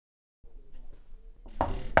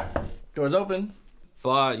Doors open.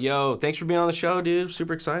 Flawed, yo, thanks for being on the show, dude.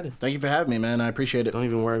 Super excited. Thank you for having me, man. I appreciate it. Don't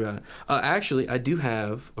even worry about it. Actually, I do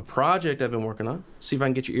have a project I've been working on. See if I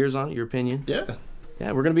can get your ears on it, your opinion. Yeah.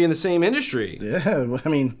 Yeah, we're going to be in the same industry. Yeah, I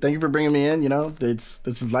mean, thank you for bringing me in, you know. This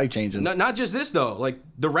is life-changing. Not just this, though. Like,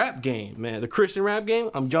 the rap game, man. The Christian rap game,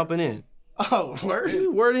 I'm jumping in. Oh, word?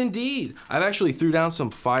 Dude, word indeed. I've actually threw down some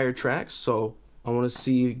fire tracks, so I want to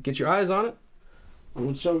see, get your eyes on it. I'm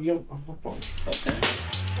going to show you. Okay.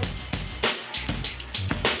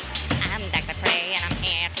 I'm Dr. Prey, and I'm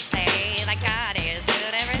here to say that God is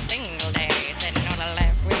good every single day. Sitting on the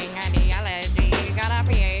left-wing ideology, got a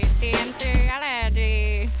PhD in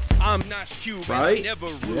theology. I'm not Cuban, Right? I never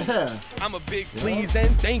rude. Yeah. I'm a big please and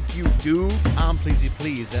thank you, dude. I'm pleasy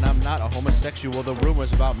pleased, and I'm not a homosexual. The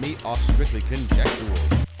rumors about me are strictly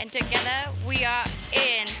conjectural. And together we are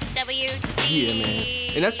in WD. Yeah, man.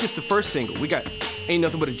 And that's just the first single. We got Ain't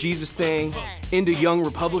Nothing But a Jesus Thing, Into Young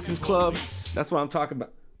Republicans Club. That's what I'm talking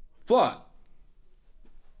about. Flawed.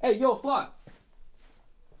 Hey, yo, Flawed.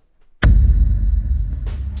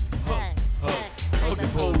 Hug the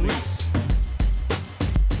police.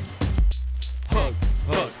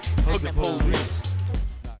 Hug the police.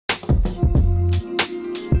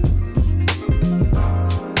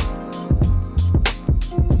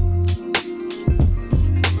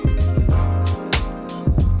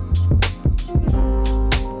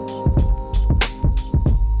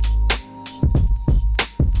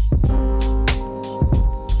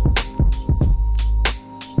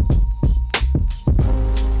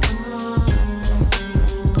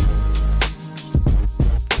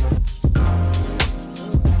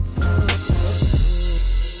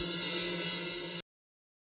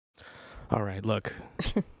 All right, look.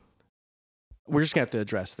 We're just gonna have to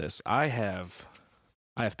address this. I have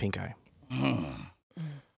pink eye.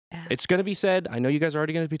 It's gonna be said. I know you guys are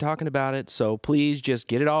already gonna be talking about it, so please just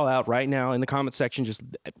get it all out right now in the comment section. Just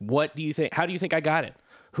what do you think? How do you think I got it?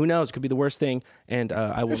 Who knows? It could be the worst thing, and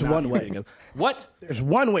I will. There's not one be way. hitting it. What? There's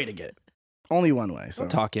one way to get it. Only one way. So. Don't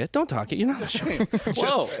talk it. Don't talk it. You're not the show.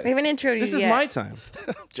 Whoa. We haven't introduced This is yet. my time.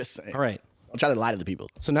 Just saying. All right. I'll try to lie to the people.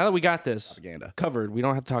 So now that we got this Propaganda. covered, we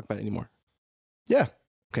don't have to talk about it anymore. Yeah.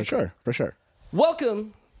 Okay, For sure. For sure.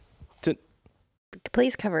 Welcome to.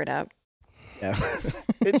 Please cover it up. Yeah.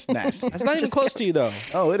 It's nasty. That's not even close to you, though.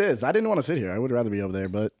 Oh, it is. I didn't want to sit here. I would rather be over there,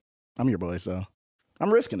 but I'm your boy, so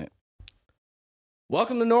I'm risking it.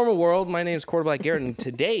 Welcome to Normal World. My name is Quarterback Garrett, and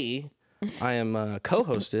today I am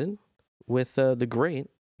co-hosted with the great,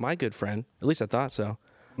 my good friend. At least I thought so.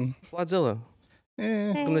 Flawdzilla.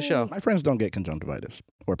 Welcome to the show. My friends don't get conjunctivitis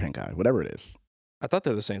or pink eye, whatever it is. I thought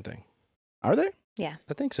they were the same thing. Are they? Yeah.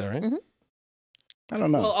 I think so, right? Mhm. I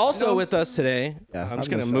don't know. Well, also with us today, Yeah, I'm I just was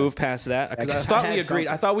going to gonna say. move past that because I I thought we had agreed. something.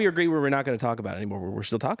 I thought we agreed we were not going to talk about it anymore. We're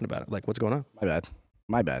still talking about it. Like, what's going on? My bad.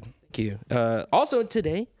 My bad. Thank you. Also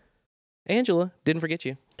today, Angela, didn't forget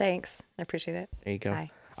you. Thanks. I appreciate it. There you go. Hi.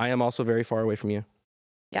 I am also very far away from you.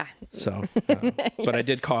 Yeah. So, but I Yes.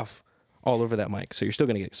 did cough all over that mic, so you're still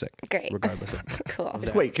going to get sick. Great. Regardless of Cool. of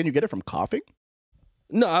that. Wait, can you get it from coughing?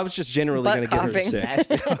 No, I was just generally going Butt to get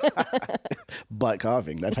her coughing. sick. Butt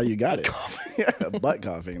coughing. That's how you got it. Yeah, butt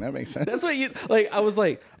coughing. That makes sense. That's what you like. I was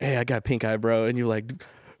like, "Hey, I got pink eye, bro," and you're like,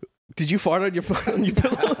 "Did you fart on your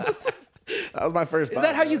pillows?" That was my first. Is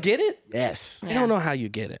that how you get it? Yes. I don't know how you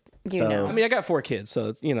get it. You So- know. I mean, I got 4 kids, so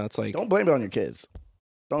it's it's like Don't blame it on your kids.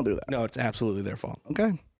 Don't do that. no, it's absolutely their fault.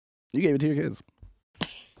 Okay. You gave it to your kids.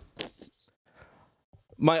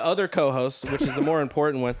 My other co-host, which is the more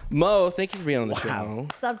important one, Mo. Thank you for being on the show.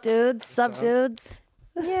 Sup, dudes? Sup, dudes?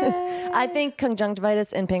 Yeah. I think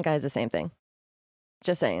conjunctivitis and pink eye is the same thing.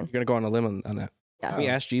 Just saying. You're gonna go on a limb on that. Yeah. Can we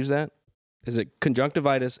ask Jeeves that? Is it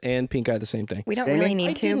conjunctivitis and pink eye the same thing? We don't Amy? really need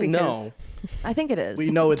I to didn't because know. I think it is. We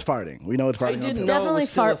know it's farting. We know it's farting. I didn't on know pillows. it Definitely was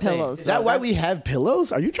still a fart thing. pillows. Is that why we have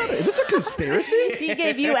pillows? Are you trying to? Is this a conspiracy? He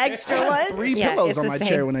gave you extra ones? 3 Yeah, pillows it's on the my same.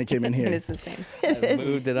 chair when I came in it here. is the same.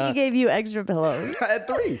 Moved it He up. gave you extra pillows. I had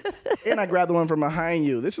 3. And I grabbed the one from behind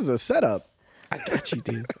you. This is a setup. I got you,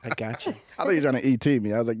 dude. I got you. I thought you were trying to ET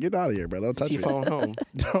me. I was like, get out of here, bro. Don't touch me. T-phone home.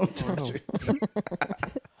 Don't touch me.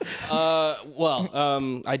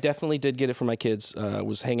 I definitely did get it for my kids.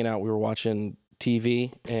 Was hanging out. We were watching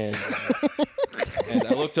TV, and and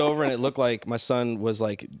I looked over, and it looked like my son was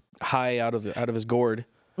like high out of his gourd.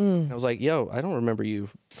 And I was like, "Yo, I don't remember you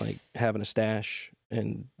like having a stash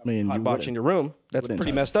and I mean, you hotboxing wouldn't. your room. That's Wouldn't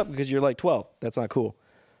pretty tell messed up because you're like 12. That's not cool."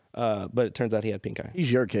 But it turns out he had pink eye. He's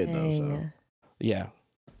your kid, though. So Dang. Yeah.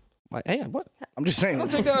 Like, hey, what? I'm just saying. I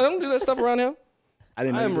don't do that stuff around him. I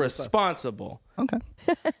didn't know. I'm you did this stuff. responsible. Okay.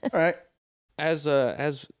 All right. As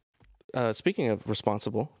speaking of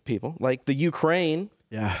responsible people, like the Ukraine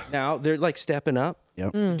Yeah. Now they're like stepping up,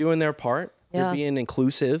 Yep. doing their part. They're Yeah. being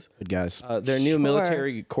inclusive. Good guys. Their new Sure.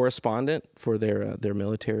 military correspondent for their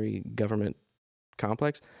military government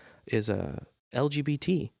complex is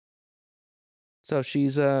LGBT. So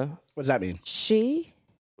she's What does that mean? She?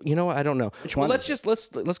 you know what? I don't know. Which Well, one let's is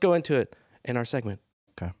just let's go into it in our segment.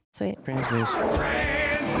 Sweet. Trans news.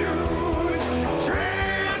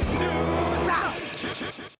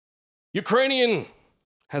 Ukrainian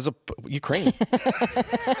has a Ukraine.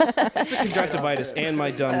 It's the conjunctivitis and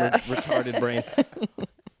my dumb retarded brain.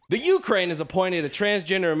 The Ukraine has appointed a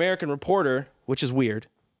transgender American reporter, which is weird.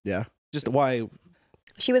 Yeah. Just why?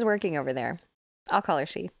 She was working over there. I'll call her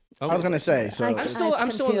she. I was gonna say. So I- I'm still in the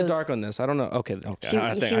confused. dark on this. I don't know. Okay. She,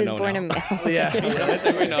 I think she I was know born now. a male. yeah. I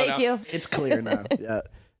think we know Thank now. you. It's clear now. Yeah.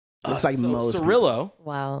 Looks like So most. Cirillo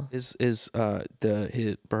Wow. is her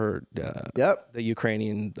Yep. the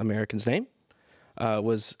Ukrainian American's name,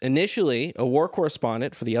 was initially a war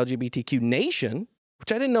correspondent for the LGBTQ nation,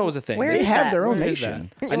 which I didn't know was a thing. Where They is have that? their own Where is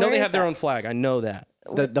nation. that? I know Where they is have their that? own flag. I know that.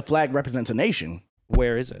 The flag represents a nation.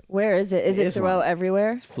 Where is it? Where is it? Is it Islam. throughout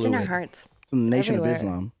everywhere? It's It's in our fluid. hearts. The nation everywhere. of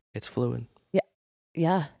Islam. It's fluid.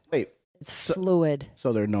 Yeah. Wait. It's fluid.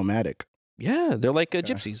 So they're nomadic. Yeah, they're like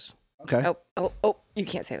gypsies. Okay. Oh, you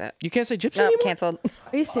can't say that. You can't say gypsy No, anymore? canceled.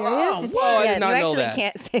 Are you serious? Whoa, I yeah, did not you know actually that.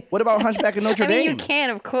 can't say. What about Hunchback of Notre I mean, Dame? you can,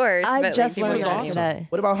 of course. I but, just like, learned people was that don't. awesome. today.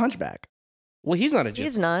 What about Hunchback? Well, he's not a gypsy.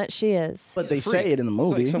 He's not. She is. But they He's a freak. say it in the It's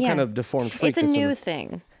movie. like some Yeah. kind of deformed freak. It's a that's new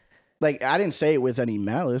thing. Like I didn't say it with any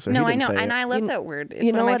malice. Or No, he I didn't know, say and it. I love You- that word. It's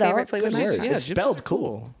you one know of my what favorite else? flavors. Good word. Yeah, It's gypsy's spelled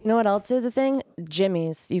cool. You know what else is a thing?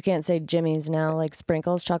 Jimmies. You can't say Jimmies now, like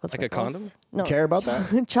sprinkles, chocolate Like a sprinkles. condom? No. Care about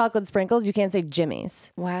that? Chocolate sprinkles. You can't say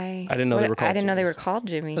Jimmies. Why? I didn't know they were called I didn't know they were Jimmys. called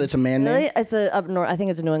Jimmy. But it's a man name. Really? It's a up north. I think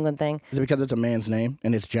it's a New England thing. Is it because it's a man's name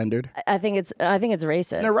and it's gendered? I think it's racist.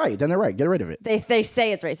 Then they're right. Then they're right. Get rid of it. They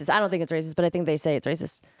say it's racist. I don't think it's racist, but I think they say it's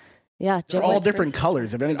racist. Yeah, They're Jimmies. all different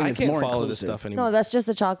colors. If anything, I it's can't more follow this inclusive. stuff anymore. No, that's just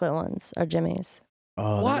the chocolate ones. Are Jimmies.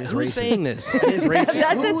 Oh, What? that is Who's racist. saying this? That is racist.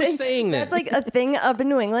 That's the Who is thing. saying this? That's like a thing up in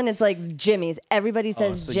New England. It's like Jimmies. Everybody Oh,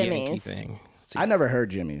 says it's a Yankee Jimmies. thing. It's a I never heard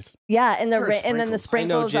Jimmy's. Yeah, and Or and then the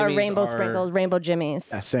sprinkles. sprinkles are Jimmies rainbow are- sprinkles, rainbow Jimmies.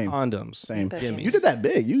 Yeah, same. condoms. Same. Jimmies. You did that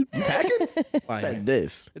big. You packing? Why? It's like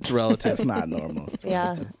this. It's relative. That's not normal.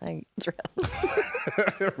 Yeah, like,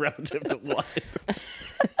 Relative to what?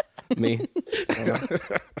 Me.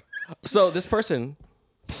 So this person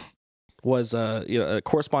was a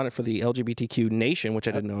correspondent for the LGBTQ nation, which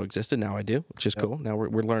I didn't know existed. Now I do, which is cool. Now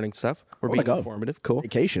we're learning stuff. We're Oh my being God. informative. Cool.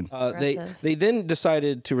 Vacation. Impressive. They then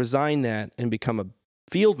decided to resign that and become a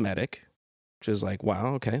field medic, which is like,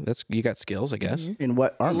 wow, okay, that's you got skills, I guess. In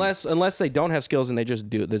what army? Unless they don't have skills and they just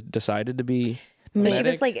they decided to be. So she medic.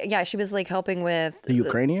 was like, yeah, she was like helping with The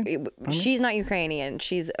Ukrainian? She's not Ukrainian.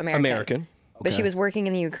 She's American. American. But she Okay. was working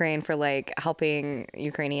in the Ukraine for like helping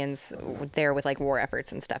Ukrainians there with like war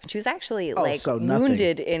efforts and stuff. And she was actually like so nothing.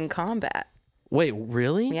 wounded in combat. Wait,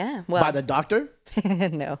 really? Yeah. Well, By the doctor?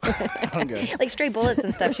 no. Okay. Like stray bullets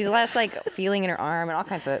and stuff. She's lost like feeling in her arm and all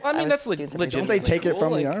kinds of. I mean, that's was doing some legit. Don't they take it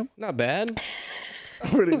from the arm? Not bad.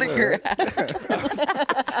 Pretty research. good.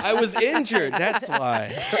 I was injured. That's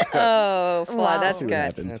why. Oh, Flaw, Wow. that's See what good.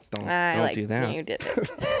 happened. That's don't I like do that. You did it.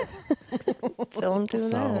 don't do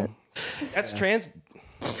that. So that's trans.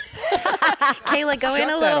 Kayla, go in Shut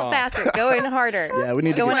a that little off. faster. Go in harder. Yeah, we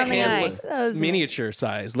need to Go in get on the hand eye. looks miniature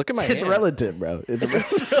size. Look at my It's hand. relative, bro. It's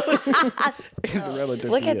relative.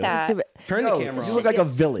 Look to at you. that. Turn the No, camera you on. look like a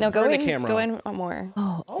villain. No, go Turn the in. camera Go on. in more.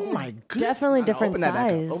 Oh my god. Definitely different Open that back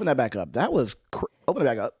size. up. Open that back up. That was open it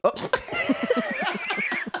back up. Oh.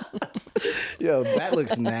 Yo, that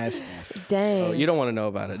looks nasty. Dang. Oh, you don't want to know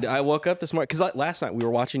about it. I woke up this morning because last night we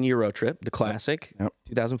were watching Euro Trip, the classic, Yep.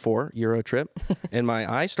 2004 Euro Trip, and my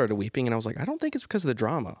eyes started weeping, and I was like, I don't think it's because of the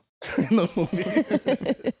drama. In the movie.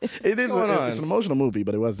 It is. going on? It's an emotional movie,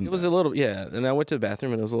 but it wasn't. It was a little, yeah. And I went to the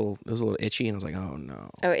bathroom, and it was a little itchy, and I was like, oh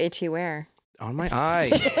no, Oh, itchy where? on my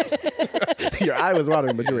eye. Your eye was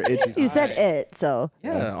watering, but you were itchy. You said it, so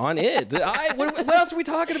Yeah, on it. The eye. What else are we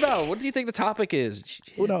talking about? What do you think the topic is?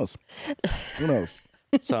 Who knows? Who knows?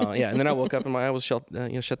 So yeah, and then I woke up and my eye was shut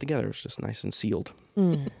together. It was just nice and sealed.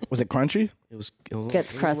 Was it crunchy? It was. Gets it was a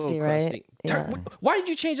little crusty, right? crusty. Yeah. Why did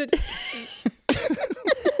you change it?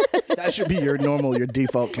 That should be your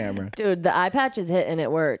default camera. dude, the eye patch is hit and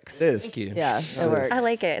it works. It is. Thank you. Yeah, it works. I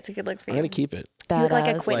like it. It's a good look for I'm you. gonna keep it. You look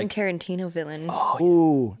like a Badass. Quentin Tarantino villain.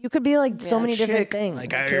 Ooh. You could be like so many different Chick.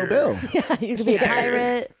 things. Kill Bill. Yeah, you could be a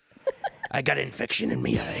pirate. I got infection in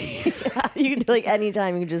my eye. You could do like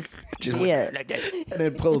anytime. You could just be it. Like that. And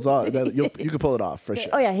it pulls off. You can pull it off for sure.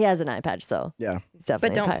 Oh yeah, he has an eye patch, so Yeah. he's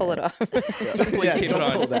definitely. But a don't pull pirate. it off. Please keep it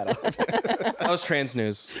Don't pull on. that off. That was trans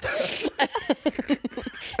news.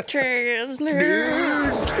 Trans news.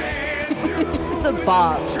 It's a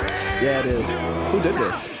bop. Yeah, it is. Who did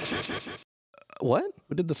this? What?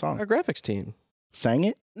 Who did the song? Our graphics team. Sang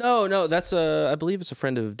it? No, that's I believe it's a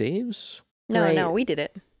friend of Dave's. No, Right. no, we did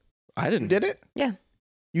it. I didn't. Did it? Yeah.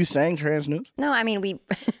 You sang Trans News? No, I mean we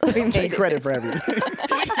made Take it. credit for everything.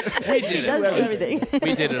 We did Does it. everything.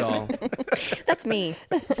 We did it all. That's me.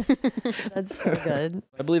 That's so good.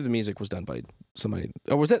 I believe the music was done by somebody.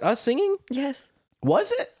 Oh, was that us singing? Yes.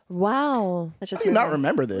 Was it? Wow. That's How just do you not moving.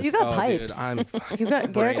 remember this? You got Oh, pipes. dude, I'm. You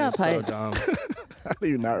got Garrett got so pipes. dumb. How do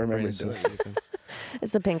you not remember Brain is so doing it? stupid.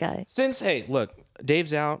 It's a pink eye. Since hey, look,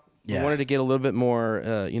 Dave's out. Yeah. We wanted to get a little bit more,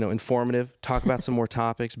 informative. Talk about some more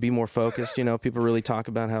topics. Be more focused. People really talk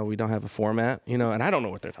about how we don't have a format. And I don't know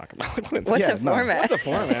what they're talking about. What's Yeah, a no. format? What's a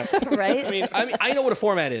format? Right? I mean, I know what a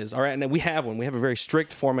format is. All right, and we have one. We have a very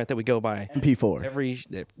strict format that we go by.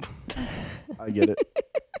 MP4. I get it.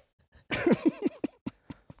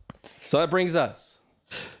 So that brings us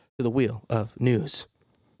to the wheel of news.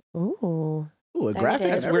 Ooh. Ooh, a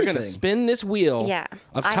graphic and We're going to everything. spin this wheel. Yeah.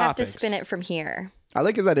 Of I have to topics. spin it from here. I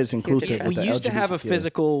like it that it's inclusive. trust. with We the used to have a LGBTQ.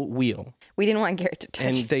 physical wheel, We didn't want Garrett to touch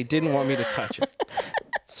and it. they didn't want me to touch it.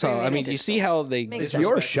 So We I made mean, it you see how they It's disrespect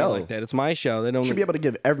your me show. like that? It's my show. They don't. You should be able to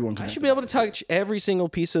give everyone. I should be able to touch every single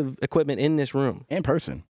piece of equipment in this room. in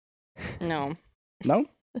person. No. No.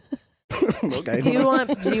 Okay. Do you want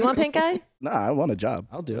pink eye? Nah, I want a job.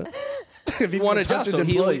 I'll do it. If You want a job, his so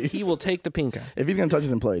employees, he will take the pink eye. If he's gonna touch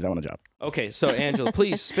his employees, I want a job. Okay, so Angela,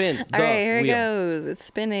 please spin the All right, here it wheel. goes. It's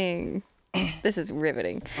spinning. This is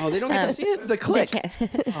riveting. Oh, they don't get to see it. It's a They click. can't.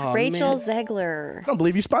 Oh, Rachel man. Zegler. I don't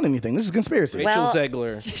believe you spun anything. This is conspiracy. Rachel Well-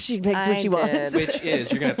 Zegler, She makes what I she wants. did. which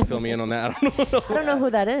is you're gonna have to fill me in on that. I don't know. I don't know who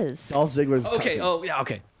that is. Dolph Ziggler's Okay. cousin. Oh, yeah.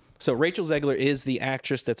 Okay. So Rachel Zegler is the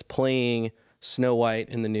actress that's playing Snow White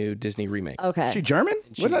in the new Disney remake. Okay. Is she German?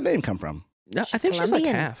 Where's that name come from? No, I think she's like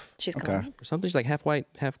Colombian. half She's Okay. Colombian. or something. She's like half white,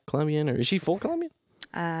 half Colombian, or is she full Colombian?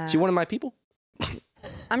 She one of my people.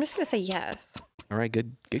 I'm just gonna say yes. All right.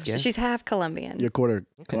 Good guess. She's half Colombian. You're quarter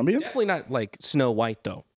Colombian? Definitely not like Snow White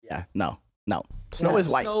though. Yeah. No. Snow Yeah. is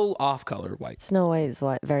white. Snow off color white. Snow White is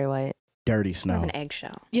white, very white. Dirty More of snow. an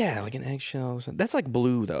eggshell. Yeah, like an eggshell. That's like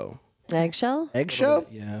blue though. An eggshell? Eggshell?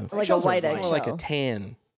 Yeah. Like a Eggshells are white white. More eggshell. like a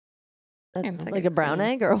tan, It's Like, like a a brown cream.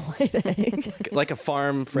 egg or a white egg? like a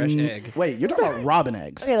farm fresh egg. Wait, you're talking about robin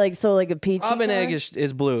eggs. Okay, like so like a peach. Robin egg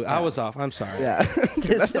is blue. I was off. I'm sorry. Yeah.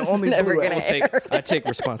 That's the is only never blue gonna egg. I take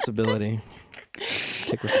responsibility.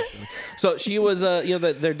 So she was,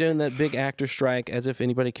 they're doing that big actor strike, as if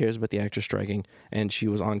anybody cares about the actor striking, and she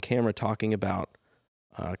was on camera talking about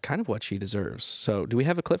kind of what she deserves. So, do we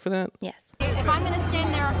have a clip for that? Yes. If I'm going to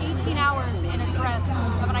stand there 18 hours in a dress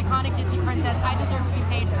of an iconic Disney princess, I deserve to be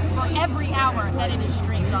paid for every hour that it is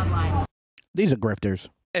streamed online. These are grifters.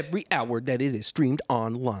 Every hour that it is streamed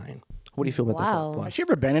online. What do you feel about Wow. that? Flash? Has she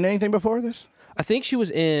ever been in anything before this? I think she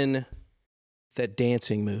was in that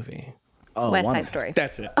dancing movie. Oh, West one Side of- Story.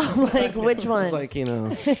 That's it. Like which It's one? like they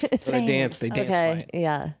dance Okay, fight.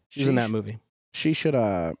 yeah. She was in that movie. She should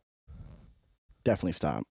definitely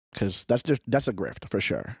stop because that's a grift for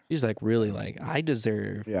sure. She's like really like I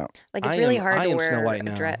deserve. Yeah. Like it's I really am- hard I to am Snow wear White a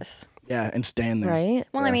now. dress. Yeah, and stand there. Right?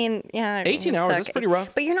 Well, Yeah. I mean, yeah. 18 it hours, suck. that's pretty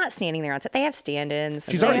rough. But you're not standing there on set. They have stand-ins.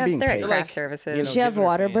 She's They already have- being they're paid. at Like, craft services. You know, Does she have giving her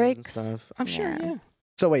water fans and breaks? stuff. I'm sure. Yeah. Yeah.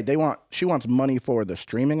 So wait, she wants money for the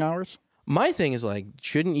streaming hours? My thing is like,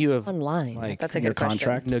 shouldn't you have Online. like That's a Your good question.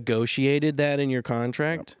 contract? negotiated that in your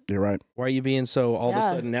contract? You're right. Why are you being so all of a Yeah.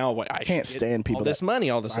 sudden now? What, I Can't should get stand people all this that money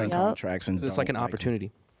all of a Sign sudden. contracts and It's like an don't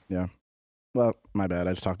opportunity. Yeah. Well, my bad.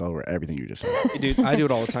 I just talked over everything you just said. Hey, dude, I do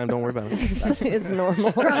it all the time. Don't worry about it. It's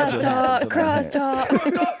normal. Crosstalk,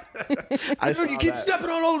 crosstalk. I saw that. stepping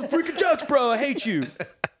on all the freaking jokes, bro. I hate you.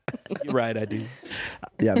 You're right. I do.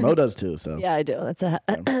 Yeah, Mo does too. So Yeah, I do. That's a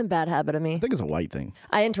bad habit of me. I think it's a white thing.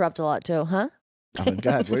 I interrupt a lot too, huh? Go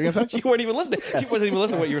ahead. What are you gonna say? You weren't even listening. She wasn't even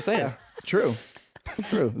listening to what you were saying. True.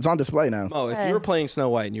 True. It's on display now. Mo, if you were playing Snow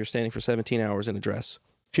White and you were standing for 17 hours in a dress,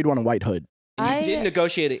 She'd want a white hood. and you I- did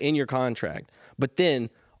negotiate it in your contract, but then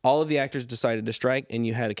all of the actors decided to strike, and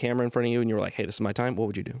you had a camera in front of you, and you were like, "Hey, this is my time." What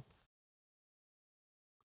would you do?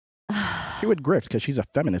 She would grift because she's a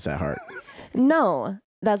feminist at heart. No,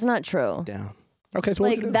 that's not true. Down. Okay, so what would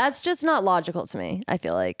Like you do? that's just not logical to me. I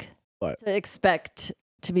feel like What? to expect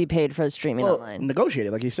to be paid for streaming Well, online. negotiate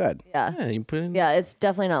it, like you said. Yeah, Yeah, you put it in. yeah, it's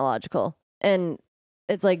definitely not logical, and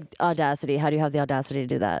it's like audacity. How do you have the audacity to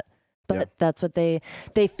do that? But Yeah. that's what they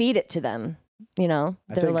feed it to them. You know,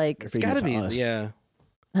 I they're think like, they're It's feeding got to it be. us. Yeah.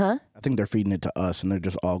 huh? I think they're feeding it to us, and they're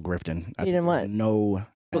just all grifting. I Feeding think there's what? No.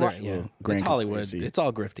 Well, actual yeah. grand It's Hollywood. conspiracy. It's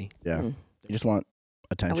all grifty. Yeah. Mm. You just want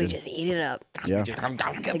attention. We just eat it up. Yeah. Give me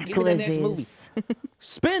the next movie. Glizzies.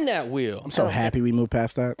 Spin that wheel. I'm so happy we moved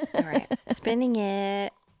past that. All right, spinning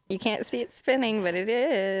it. You can't see it spinning, but it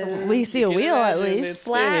is. We see a can wheel at imagine least. it's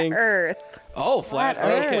Flat spinning. Earth. Oh, flat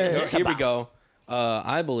Earth. Earth. Okay, here we go.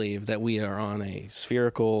 I believe that we are on a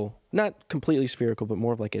spherical, not completely spherical, but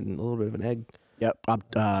more of like a little bit of an egg. Yep.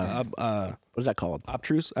 What is that called?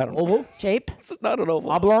 Obtruse? I don't know. Oval? Shape. It's not an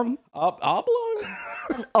oval. Oblong?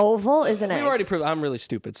 Oblong? Oval is an We egg. already proved. I'm really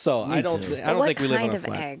stupid, so I don't. too. I don't What think we live on kind a of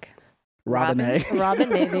flat. egg? Robin egg. Robin,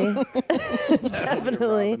 maybe.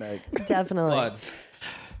 Definitely. Robin egg. Definitely. Blood.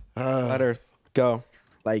 Flat Earth. Go.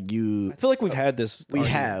 Like you, I feel like we've had this. we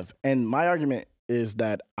argument. have. And my argument is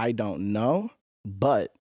that I don't know,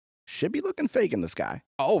 but should be looking fake in the sky.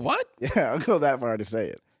 Oh, what? Yeah, I'll go that far to say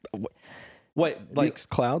it. What? Like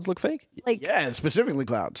clouds look fake? Like, Yeah, specifically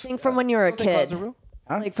clouds. think from when you were a You don't think clouds kid. are real?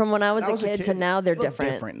 Like from when I was, When I a, kid to now, they're they look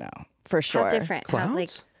different. now. For sure. How different? How, like,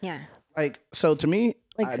 Clouds? yeah. Like, so to me,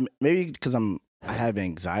 Like- maybe because I have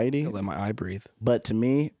anxiety, I'll let my eye breathe. but to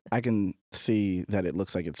me, I can see that it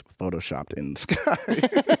looks like it's photoshopped in the sky.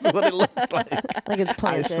 That's what it looks like. Like it's I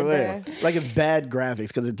planted swear. there. Like it's bad graphics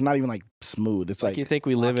because it's not even like smooth. It's Like like, you think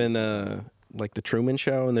we live in like the Truman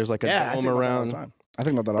Show, and there's like a yeah, I dome think about that all the around. time. I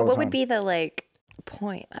think about that all But the what time. would be the like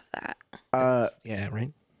point of that? Yeah,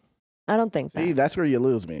 right. I don't think See, that. that's where you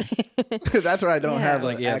lose me. That's where I don't have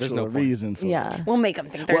Like, an yeah, there's actual no point. reason for Yeah. We'll make them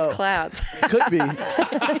think there's Well- clouds. it. Could be.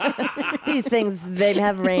 These things, they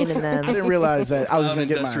have rain in I them. didn't realize that I was going to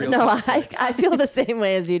get Industrial. my... No, I feel the same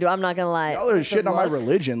way as you do. I'm not going to lie. Y'all are The shitting on my look-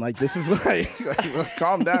 religion. Like, this is like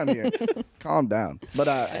calm down here. Calm down. But,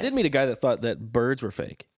 I did meet a guy that thought that birds were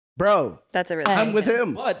fake. bro, That's a real. I'm with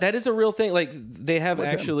him. But that is a real thing. Like they have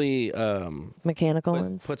What's him? actually Mechanical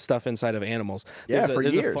ones. put stuff inside of animals. Yeah, There's for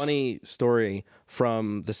there's years. a funny story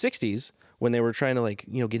from the 60s when they were trying to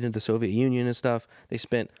get into the Soviet Union and stuff. They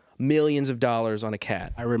spent millions of dollars on a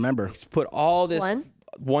cat. I remember. Put all this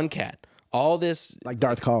One? cat, all this Like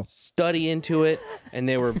Darth Call. study into it, and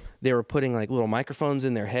they were putting like little microphones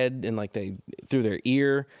in their head and like they through their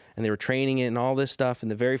ear, and they were training it and all this stuff.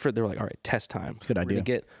 And the very first, they were like, "All right, test time. Good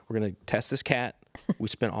idea. We're gonna test this cat." We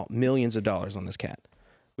spent millions of dollars on this cat.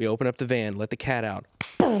 We open up the van, let the cat out,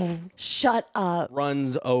 Shut up.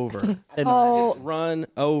 runs over. I didn't know Oh, It's run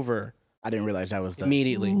over I didn't realize that was the...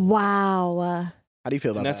 immediately. wow. How do you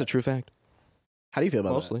feel about And that's that? a true fact. How do you feel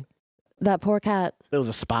about Mostly. That poor cat. that? It was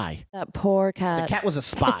a spy. That poor The cat. cat was a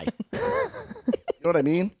spy. You know what I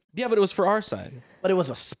mean? Yeah, but it was for our side. But it was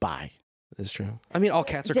a spy. That's true. I mean, all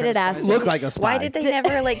cats are. Did kind it of ask spies. you- Look like a spy. Why did they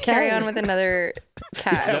never like carry on with another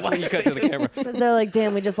cat? That's when you cut to the camera. Because they're like,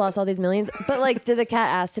 damn, we just lost all these millions. But like, did the cat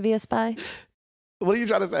ask to be a spy? What are you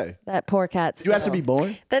trying to say? That poor cat. You have to still. be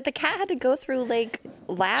born? That the cat had to go through like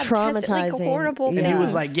lab testing, like Traumatizing. horrible. And he Yeah.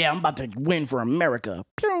 was like, yeah, I'm about to win for America.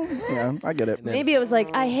 Pew. Yeah, I get it. Maybe it was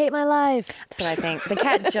like, I hate my life. So I think the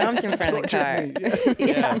cat jumped in front of the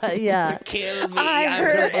car. Yeah. Kill me. I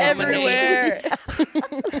hurt everywhere.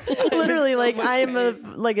 Literally, like I'm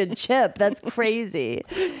a chip. That's crazy.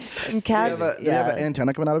 And cats. Do you have an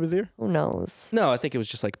antenna coming out of his ear? Who knows? No, I think it was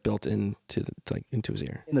just like built into into his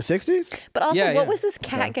ear. In the 60s? But also, Yeah, what yeah. was this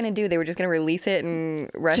cat gonna do? They were just gonna release it in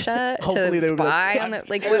Russia Hopefully to they would be spy like, on it.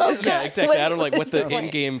 Like, Yeah, exactly. I don't know like what the the point?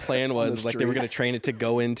 in-game plan was. the Like they were street. going to train it to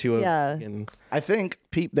go into a. Yeah. fucking- I think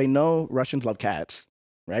they know Russians love cats,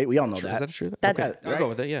 right? We all know Is that. that true? That's- Okay, I'll go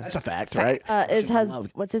with that. Yeah. That's a fact, right?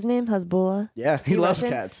 What's his name? Hezbollah? Yeah, he He loves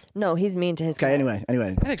Russian? cats. No, he's mean to his Okay, cat.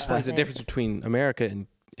 anyway. That explains the difference between America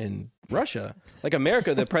and Russia. Like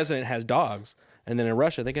America, the president has dogs, and then in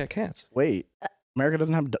Russia they got cats. Wait, America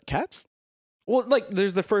doesn't have cats? Well, like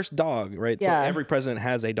there's the first dog, right? Yeah. So every president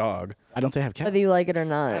has a dog. I don't think they have cats. Whether you like it or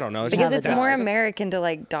not. I don't know. because it's more Habitats. American to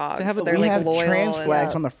like dogs. To have a- They're we like have loyal. trans and-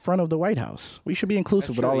 flags on the front of the White House. We should be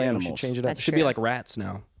inclusive with all We should animals. change it up. That's It should be true. like rats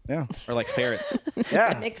now, Yeah. or like ferrets.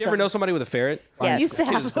 Yeah. Mix You ever them. know somebody with a ferret? Yes. You used to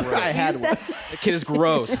Kid is have. gross. I had one. The kid is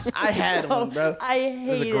gross. I had one, bro. I He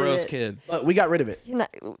was hated a gross it. kid. But we got rid of it. You know,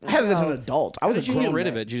 I had it as an adult. I How was did a you grown get rid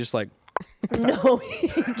of man. it? You just like no, he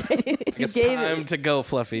gave, it's he gave time it. to go, He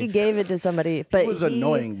Fluffy. gave it to somebody, but It was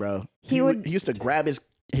annoying, bro. he would- He used to grab his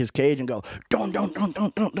cage and go, don't, with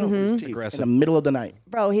his teeth aggressive. in the middle of the night.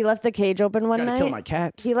 Bro, he left the cage open one Gotta night. kill my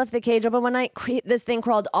cats. He left the cage open one night. This thing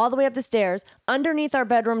crawled all the way up the stairs, underneath our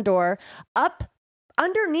bedroom door, up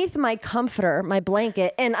underneath my comforter, my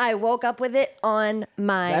blanket, and I woke up with it on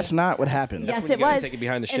my. That's not what happened. Yes, when you it gotta was. take it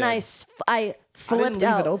behind the and I shed. I didn't flipped leave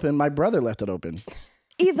out. it open. My brother left it open.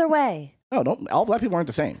 Either way, No, don't. All black people aren't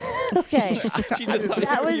the same. okay. She just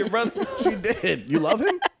That your was- brother. She did. You love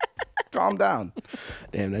him? Calm down.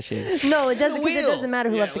 Damn, that shit. No, it doesn't. Because it doesn't matter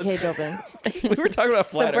who left the cage open. We were talking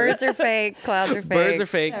about So flat birds are fake, clouds are fake. Birds are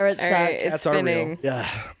fake. Parrots All suck. right, it's Cats are real. spinning. Yeah.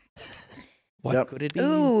 What Yep. could it be?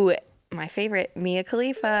 Ooh, my favorite, Mia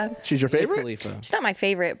Khalifa. She's your favorite? Khalifa. She's not my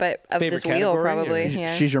favorite, but of Favorite this wheel, category, or- probably.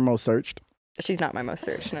 Yeah. She's your most searched. She's not my most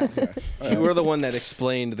searched. No. You were the one that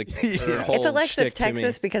explained the her whole It's Alexis, shtick to me.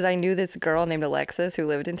 Texas, because I knew this girl named Alexis who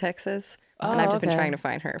lived in Texas. And I've just been okay. trying to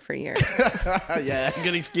find her for years. Yeah,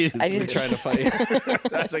 good excuse. I just Trying to fight.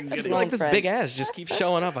 That's a good Like this friend. big ass just keeps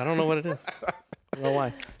showing up. I don't know what it is. I don't know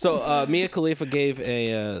why. So Mia Khalifa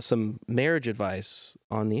gave some marriage advice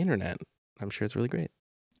on the internet. I'm sure it's really great.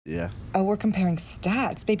 Yeah. Oh, we're comparing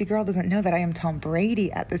stats. Baby girl doesn't know that I am Tom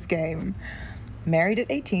Brady at this game. Married at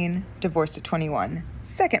 18, divorced at 21.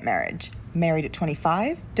 Second marriage, married at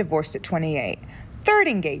 25, divorced at 28. Third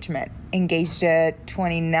engagement, engaged at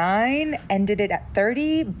 29, ended it at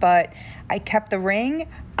 30, but I kept the ring.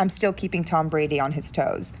 I'm still keeping Tom Brady on his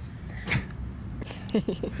toes.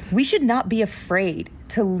 We should not be afraid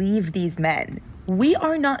to leave these men. We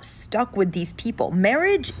are not stuck with these people.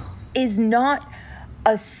 Marriage is not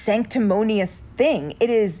a sanctimonious thing. It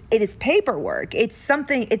is paperwork. It's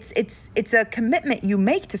something, it's a commitment you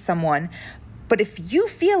make to someone. But if you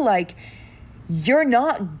feel like you're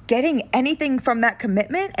not getting anything from that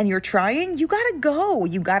commitment and you're trying, you gotta go.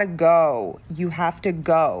 You gotta go. You have to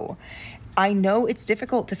go. I know it's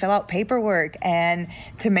difficult to fill out paperwork and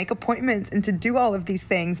to make appointments and to do all of these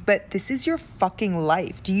things, but this is your fucking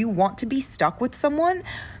life. Do you want to be stuck with someone?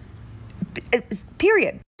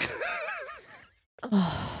 Period.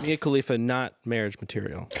 Mia Khalifa, not marriage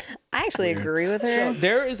material. I actually agree with her.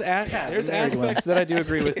 There's aspects that I do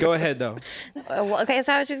agree with. Go ahead though. Well, okay,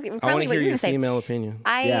 so I was just I want probably to what hear you're your gonna say. female opinion.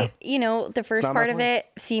 The first not my part of point. it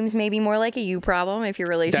seems maybe more like a you problem if your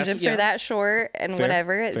relationships yeah. are that short and Fair,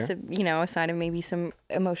 whatever. It's fair. a sign of maybe some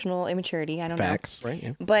emotional immaturity. I don't Facts. Right? Yeah.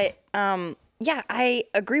 know. But yeah, I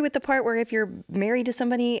agree with the part where if you're married to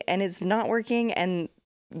somebody and it's not working and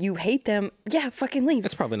you hate them, yeah, fucking leave.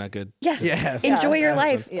 That's probably not good. Yeah. Yeah. Enjoy your Yeah.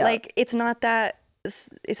 life. Yeah. Like it's not that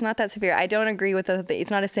severe. I don't agree with it's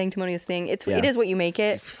not a sanctimonious thing. It is what you make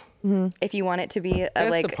it. If you want it to be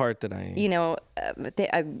That's like the part that I.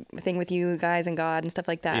 a thing with you guys and God and stuff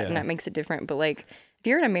like that, Yeah. and that makes it different. But like if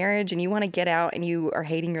you're in a marriage and you want to get out and you are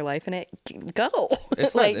hating your life in it, go.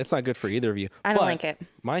 It's like, not. It's not good for either of you. I don't But like it.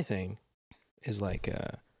 My thing is like,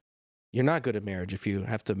 you're not good at marriage if you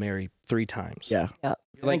have to marry 3 times. Yeah.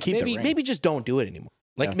 Like keep the ring. maybe just don't do it anymore.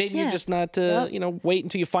 Like Yeah. maybe Yeah. you're just not wait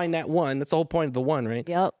until you find that one. That's the whole point of the one, right?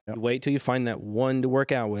 Yep. You wait till you find that one to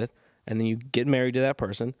work out with, and then you get married to that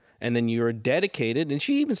person, and then you're dedicated. And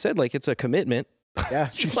she even said like it's a commitment. Yeah.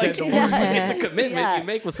 She It's like, said the it's a commitment Yeah. you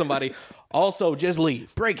make with somebody. Also, just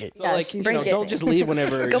leave. break it. So Yeah, like she's Break it. don't just leave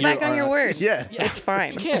whenever. Go you back on are- your word. Yeah. It's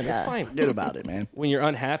fine. You can. It's fine. Forget about it, man. When you're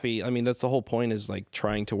unhappy, I mean, that's the whole point is like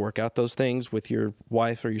trying to work out those things with your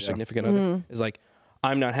wife or your significant other. Is like,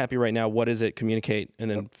 I'm not happy right now. What is it? Communicate and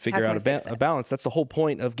then figure How out can we fix a balance. That's the whole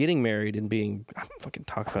point of getting married and being. I'm fucking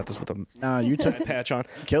talking about this with a Nah, you took patch on.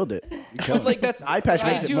 killed it. You killed But like it. that's eye patch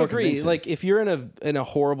I makes it do more agree. convincing. Like if you're in a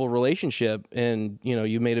horrible relationship and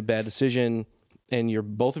you made a bad decision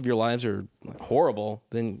and both of your lives are like, horrible,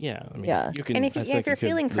 then yeah, I mean Yeah. you can. And I if think you're you could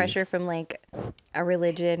feeling leave. pressure from like a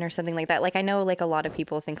religion or something like that, like I know like a lot of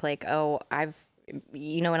people think like, oh,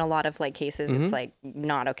 in a lot of like cases, it's like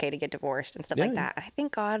not okay to get divorced and stuff like Yeah. that. I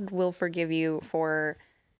think God will forgive you for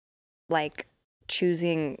like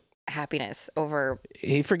choosing happiness over.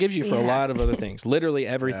 He forgives you for a Yeah. lot of other things, literally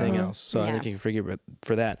everything else. So I Yeah. think he can forgive you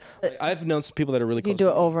for that. Like, I've known some people that are really If you close. do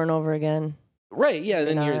it to me. over and over again. Right?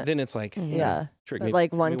 Yeah. not- Then it's like Yeah. trick But me.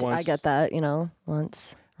 like me once, I once. get that,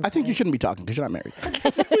 once. I think you shouldn't be talking because you're not married.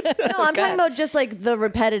 No, I'm talking about just like the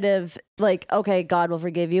repetitive, like, okay, God will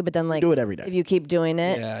forgive you, but then like Do it every day. if you keep doing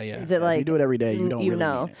it, Yeah, yeah. is it If like you do it every day, you don't really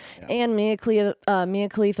know? mean it. Yeah. And Mia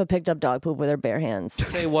Khalifa picked up dog poop with her bare hands.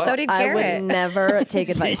 Say what? So did I Garrett. would never take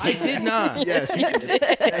advice. I did not. Yes, he did.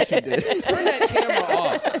 Yes, he did. Turn that camera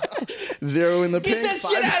off. 0 in the Get pink. that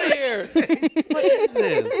shit out of here. What is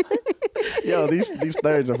this? Yo, these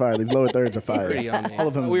thirds are fire. These lower thirds are fire. Pretty on me. All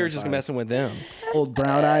of them. We are were just fire. messing with them. Old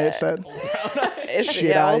brown eye. It said. Shit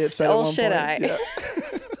Yeah, eye. old- It said at old one shit point. eye. Yeah.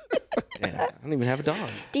 Yeah, I don't even have a dog.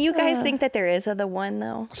 Do you guys think that there is the one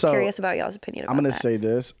though? So, Curious about y'all's opinion about I'm gonna that. say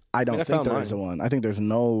this. I don't I think found there is a one. I think there's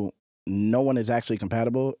no one is actually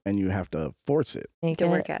compatible, and you have to force it. to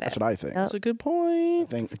work at That's it. what I think. That's a good I point.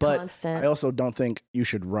 think, but constant. I also don't think you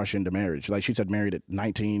should rush into marriage. Like she said, married at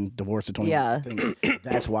 19, divorced at 20. Yeah. I think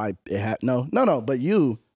that's why it had no. But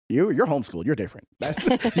you You're homeschooled. You're different.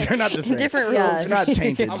 You're not the same. Different rules. Yeah. You're not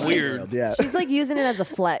tainted. I'm by weird. yourself. Yeah. She's like using it as a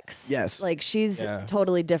flex. Yes. Like she's Yeah.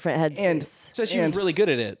 totally different headspace. And- So she was really good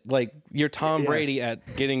at it. Like you're Tom Brady at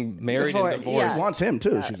getting married Divorce, and divorced. yeah. She wants him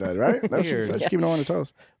too. She said, right? That's Weird. she's keeping her on her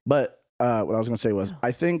toes. But what I was gonna say was,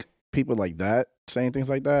 I think people like that saying things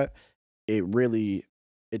like that,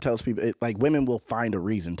 it tells people like women will find a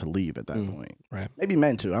reason to leave at that point. Right. Maybe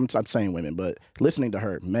men too. I'm saying women, but listening to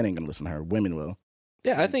her, men ain't gonna listen to her. Women will.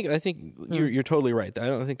 Yeah, I think you're totally right. I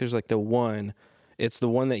don't think there's like the one. It's the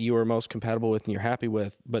one that you are most compatible with and you're happy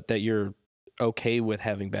with, but that you're okay with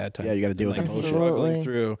having bad times. Yeah, you got to deal with like emotions. struggling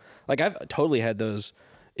through. Like I've totally had those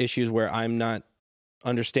issues where I'm not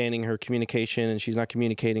understanding her communication and she's not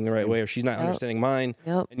communicating the right way, or she's not understanding mine.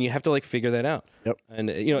 Yep. And you have to like figure that out. Yep. And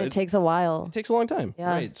you know, it takes a while. it takes a long time. Yeah.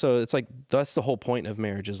 Right. So it's like that's the whole point of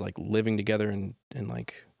marriage is like living together and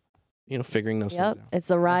like, you know, figuring those Yep. things out. It's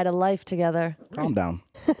the ride of life together. Calm down.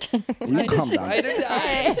 You calm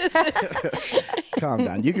down. Calm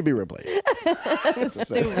down. You could be replaced.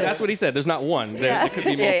 That's what he said. There's not one. There could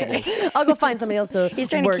be multiple. I'll go find somebody else to He's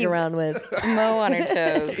trying to work keep- around with. Mo on her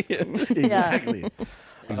toes. Exactly.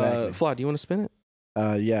 Exactly. Flaw, do you want to spin it?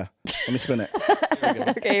 Yeah. Let me spin it.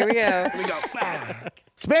 Okay, here we go.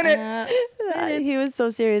 Spin it. He was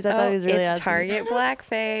so serious. I thought he was really it's asking. Target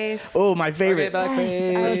blackface. Oh, my favorite.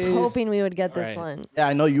 Okay, I was hoping we would get this Right. one. Yeah,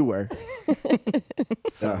 I know you were.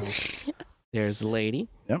 So there's a lady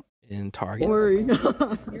Yep. in Target.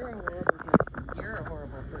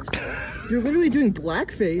 You're literally doing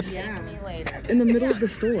blackface in the middle of the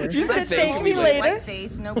store. She said Thank me later.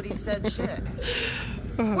 Whiteface, nobody said shit.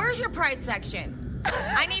 Where's your pride section?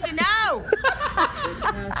 I need to know.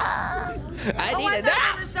 I need I to know.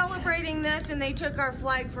 thought we were celebrating this and they took our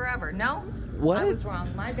flag forever. No? What? I was wrong.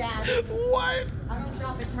 My bad. What? I don't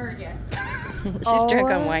shop at Target. She's drunk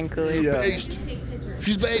on wine Kool-Aid. Yeah. Take pictures.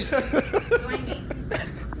 She's based. Join me.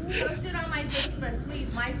 Post it on my Facebook,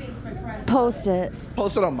 please. My Facebook presence. Post it.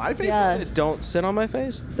 Post it on my face? Yeah. Don't sit on my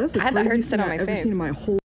face. That's the I heard craziest sit thing on my I've ever face. seen in my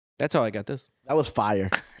whole That's how I got this. That was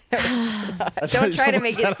fire. Don't try to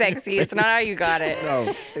make it sexy. It's not how you got it.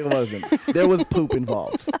 No, it wasn't. There was poop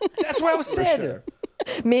involved. That's what I was saying.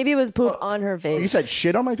 Maybe it was poop on her face. You said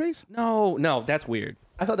shit on my face? No, that's weird.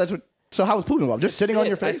 I thought that's what. So how was poop involved? Just sitting on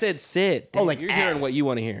your face? I said sit. Oh, like you're hearing ass. what you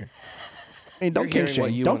want to hear. I mean, don't you're king hearing what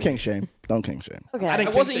shame. you Don't wanna- king shame. Don't king shame. Okay. I It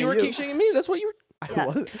didn't wasn't king you were shame king shaming me. That's what you were. I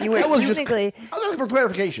was. You were That was just. technically I was looking for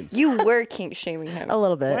clarification. You were kink shaming him a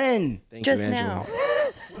little bit. When? Thank just you, Angela. now.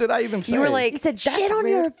 What did I even say? You were like, You said "That's shit on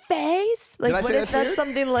weird." your face. Like, Did I what say if that's that's weird?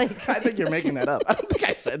 something like I think you're making that up. I don't think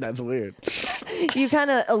I said that's weird. you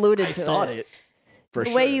kind of alluded I to thought it. it. For The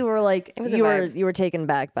sure. way you were like, was a you were vibe. taken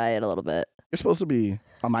back by it a little bit. You're supposed to be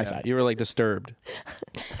on my side. You were like disturbed.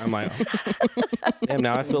 I'm like, damn.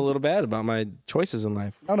 Now I feel a little bad about my choices in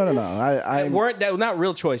life. No. I Weren't that not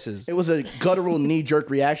real choices? It was a guttural knee jerk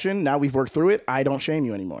reaction. Now we've worked through it. I don't shame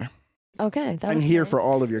you anymore. Okay, that I'm was here nice. for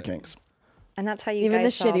all of your kinks. And that's how you Even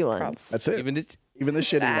guys the shitty solve ones. That's it. Even this. Even the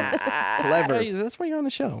shitty ones. Clever. Hey, that's why you're on the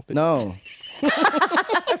show. No.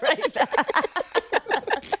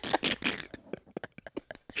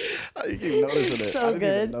 You keep noticing it. So I didn't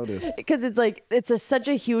good. even notice. Because it's like such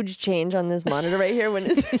a huge change on this monitor right here when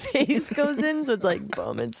his face goes in. So it's like,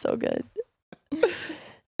 boom, it's so good.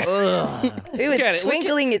 Ooh, it's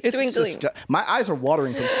twinkling. It's twinkling. My eyes are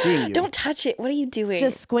watering from seeing you. Don't touch it. What are you doing?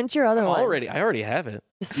 Just squint your other one. I already have it.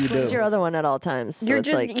 Just squint your other one at all times. So You're it's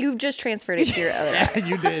just like, you've just transferred it to your other. eye.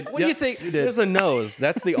 You did. What do you think? You did. There's a nose.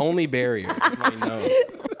 That's the only barrier. is my nose.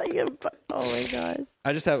 oh my god.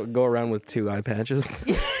 I just have to go around with 2 eye patches.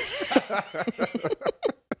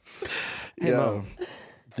 Hey, Mo.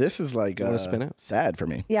 This is like wanna spin it? sad for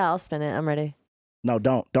me. Yeah, I'll spin it. I'm ready. No,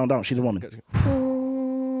 don't. She's a woman.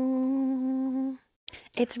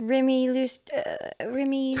 It's Remy Lucy.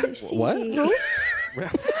 Remy Lucy. What? You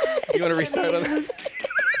want to restart on that?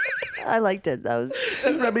 I liked it. That was.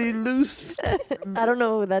 Remy loose. I don't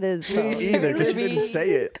know who that is. So. Me either, because she didn't say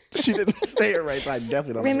it. She didn't say it right, so I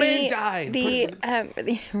definitely don't. Remy died.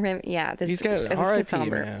 Yeah, this He's got this is R.I.P.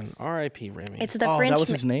 somber. man. R.I.P. Remy. It's the Oh, French. that was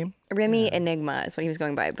his name? Remy Enigma is what he was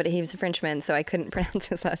going by, but he was a Frenchman, so I couldn't pronounce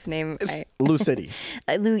his last name. Lucity.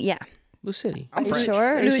 Yeah. Lucity. Are you sure?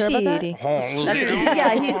 Are you sure about that? Oh, Lucity.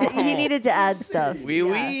 Yeah, he needed to add stuff.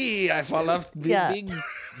 Oui. I fall off big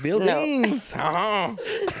buildings.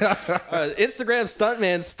 Instagram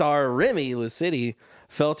stuntman star Remy Lucity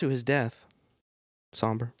fell to his death.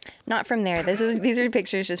 Somber. Not from there. These are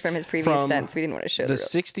pictures just from his previous From stunts. We didn't want to show the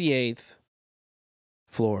the real. 68th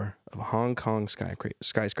floor of a Hong Kong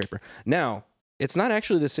skyscraper. Now, it's not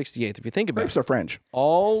actually the 68th. If you think about Grapes it, are French.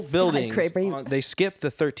 all buildings, Skyscraper. they skipped the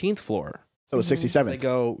 13th floor. So it's 67th. They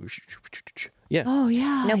go. Yeah. Oh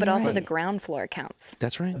yeah. No, but you're also right. the ground floor counts.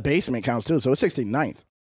 That's right. Basement counts too, so it's 69th.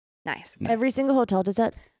 Nice. Every single hotel does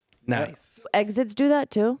that. Nice. Exits do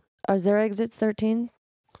that too. Are there exits 13?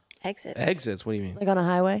 Exits. Exits. What do you mean? Like on a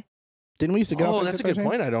highway? Didn't we used to get off Oh, at that's a good 13?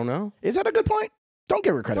 point. I don't know. Is that a good point? Don't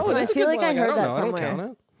give her credit Oh, for I that. feel like I heard that I don't somewhere. count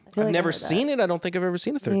it. I feel I've like I never heard that. seen it. I don't think I've ever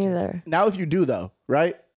seen a 13. Me either. Now if you do though,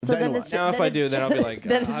 right? So then it's Now, if then I it's do, then I'll be just- like,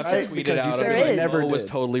 then I'll it's have to just- tweet because it you out. said I'll be you like, never Mo was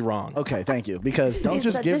did. totally wrong. Okay, thank you. Because don't He's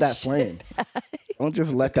just such give a that shit flame. Don't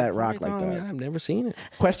just let that rock like I mean, that. I've never seen it.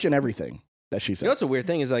 Question everything that she You said. know what's a weird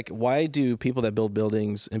thing is like, why do people that build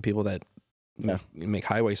buildings and people that Yeah. make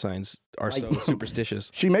highway signs are so superstitious?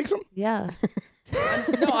 She makes them? Yeah.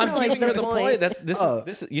 No, I'm Like giving her the the point. point. That's this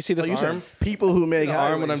is you see this you said arm? people who make The arm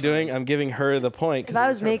highway what I'm doing, I'm giving her the point. 'cause If I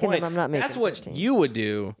it's was her making them, point. I'm not making That's what 13. you would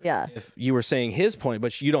do Yeah. if you were saying his point,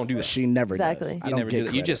 but you don't do that. She never Exactly. does. I You don't never get do that.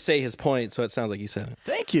 You credit. just say his point, so it sounds like you said it.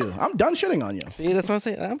 Thank you. I'm done shitting on you. See, that's what I'm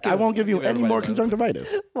saying. I won't give you any everybody more rounds.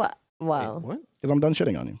 conjunctivitis Wow. What? because I'm done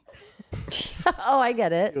shitting on you. Oh, I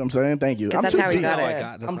get it. You know what I'm saying? Thank you. 'Cause I'm that's too how he deep. got That's it. how I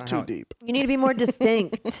got. That's I'm not too how, deep. You need to be more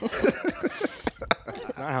distinct. That's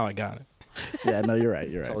not how I got it. Yeah, no, you're right.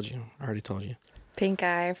 You're I right. told you. I already told you. Pink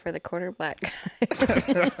eye for the quarter black guy.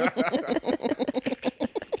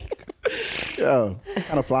 Yo,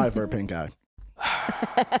 kind of fly for a pink eye.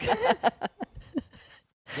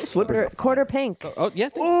 Those slippers. Quarter pink. Oh yeah.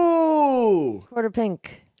 Ooh. Quarter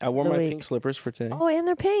pink. I wore the my week. pink slippers for today. Oh, and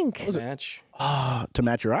they're pink. To match. To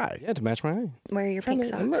match your eye. Yeah, to match my eye. Where are your pink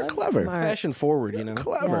socks? You're clever. Smart. Fashion forward, you know.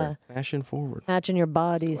 Clever. Fashion forward. Matching your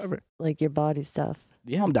bodies, Clever. like your body stuff.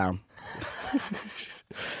 Yeah. I'm down.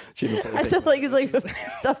 I feel like it's like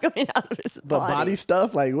stuff coming out of his But body. body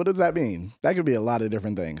stuff, like, what does that mean? That could be a lot of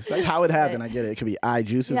different things. That's how it happened. I get it. It could be eye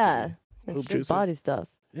juices. Yeah, poop it's just juices. body stuff.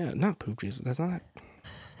 Yeah, not poop juice. That's not.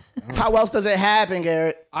 How else does it happen,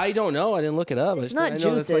 Garrett? I don't know. I didn't look it up. It's I not know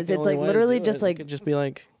that's, juices. the It's only like way to literally do just it. like- It could just be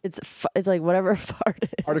like It's like whatever a fart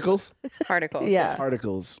is. Articles? Particles. Yeah.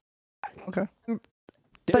 Articles. Okay.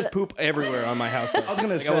 there's poop everywhere on my house. Though. I was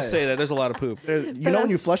gonna like, I will say. say that there's a lot of poop. You know when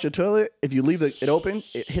you flush a toilet, if you leave it open,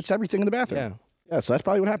 it hits everything in the bathroom. Yeah. Yeah, so that's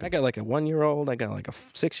probably what I happened. got like a 1-year-old. I got like a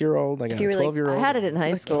 6-year-old. I got you a were, like, 12-year-old. I had it in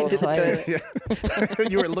high school into the twice.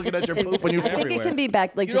 You were looking at your poop when you I think everywhere. it can be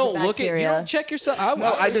back like You just don't look at. You bacteria. don't check yourself.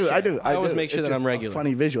 No, I do. I always make sure It's that I'm just a regular.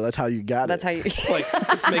 funny visual. That's how you got That's it. how you. Like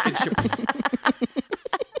just making sure.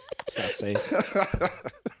 It's not safe.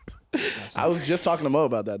 I was just talking to Mo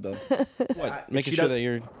about that though. What? Making she sure does- that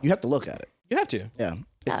you're. You have to look at it. You have to. Yeah.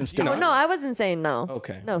 It's Oh, instinctive. no, I wasn't saying no.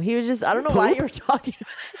 Okay. No, he was just, I don't know why you were talking.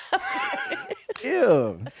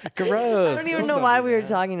 Ew. Gross. I don't even know why we were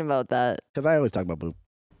talking about that. Because I always talk about poop.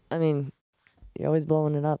 I mean, you're always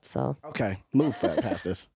blowing it up, so. Okay, move that past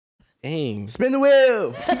this. Dang. Spin the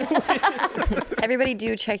wheel. Everybody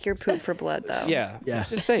do check your poop for blood though. Yeah. Yeah. It's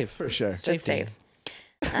just safe. For sure. Just Safety. safe.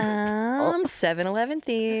 7-Eleven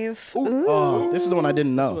thief. Ooh. Oh, this is the one I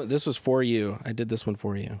didn't know. This was for you. I did this one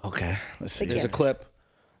for you. Okay, let's see. There's a clip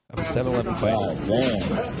of a 7-Eleven fight.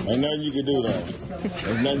 Damn. Ain't nothing you can do though.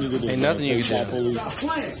 Ain't nothing you can do. Ain't nothing you can do.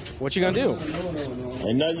 Police. What you gonna do?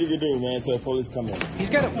 Ain't nothing you can do, man, until police come in. He's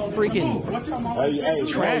got a freaking Hey,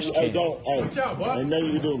 trash hey, can. don't, hey, ain't nothing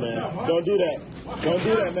you can do, man. Don't do that. Don't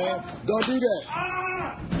do that, man. Don't do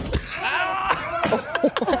that.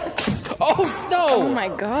 Oh no! Oh my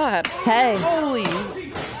god. Hey. Holy! Is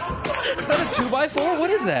that a 2x4? What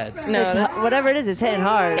is that? No, It's that's, whatever it is, it's hitting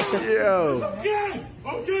hard. Yo.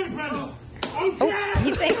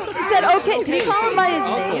 he's saying. He said, okay. Did he call him by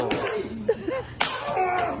his name?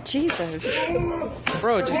 Jesus.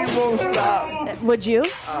 Bro, just Won't stop. Would you?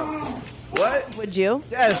 What? Would you?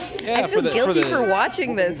 Yes. yeah, I feel guilty for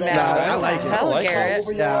watching this now. I like it. Hell, I like Garrett.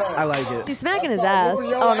 Yeah, I like it. He's smacking his ass.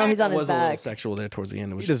 Oh, no, he's on It his was a little back. sexual there towards the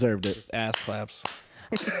end. It was He deserved it. just ass claps.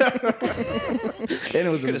 And it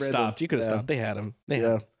was You could have stopped. You could have stopped. They had him. They had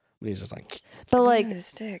Yeah. him. But he's just like, But, like, His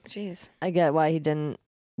stick. Jeez. I get why he didn't.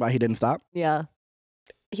 Why he didn't stop? Yeah.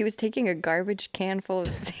 He was taking a garbage can full of.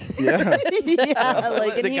 Yeah. Yeah.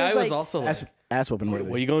 Like, the and he guy was like, also like, Ass whooping what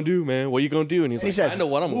worthy. you gonna do, man? What you gonna do? And he's He like, said, I know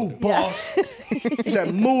what I'm gonna Move, do. boss. He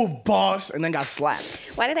said, move, boss, and then got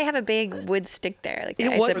slapped. Why do they have a big wood stick there? Like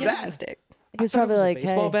It the was isoprene that. stick. he was probably like,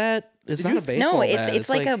 baseball hey. bat? It's not a baseball No, bat. it's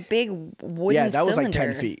like a big wooden Yeah, that was like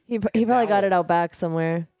 10 cylinder. feet. He probably got it out back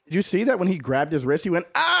somewhere. Did you see that when he grabbed his wrist, he went,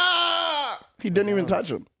 ah! He didn't even touch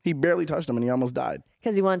him. He barely touched him and he almost died.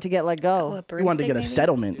 Because he wanted to get let go. Oh, a He wanted to get a broomstick, maybe?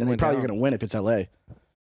 settlement, and they went probably down. going to win if it's LA.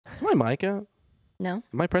 Is my mic out? No,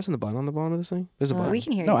 Am I pressing the button on the bottom of this thing? There's a button. we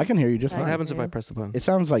can hear No, you. I can hear you just I What fine. happens if I press the button? It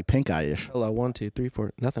sounds like pink eye-ish. Hello, 1, 2, 3,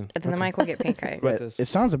 4. Nothing. But then the mic will get pink eye. What about Yeah, this? it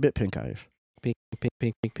sounds a bit pink eye-ish. pink, pink,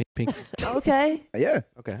 pink, pink, pink, pink. Okay. Yeah.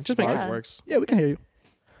 Okay, just make sure Yeah. it works. Yeah, we can hear you.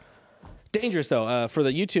 Dangerous though. For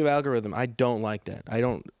the YouTube algorithm, I don't like that. I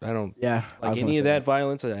don't Yeah. I like was any gonna of say that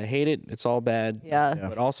violence. I hate it. It's all bad. Yeah. Yeah.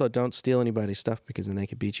 But also, don't steal anybody's stuff because then they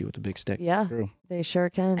could beat you with a big stick. Yeah. True. They sure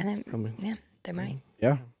can. And then, Probably. yeah, they might.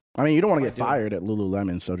 Yeah. I mean, you don't want to Why get do it? fired at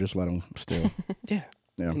Lululemon, so just let them steal. Yeah.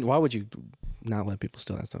 Yeah. And why would you not let people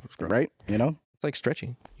steal that stuff? It's gross. Right? You know? It's like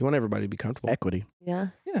stretching. You want everybody to be comfortable. Equity. Yeah.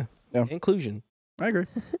 Yeah. Yeah. Inclusion. I agree.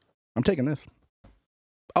 I'm taking this.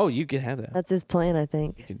 Oh, you can have that. That's his plan, I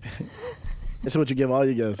think. This is what you give all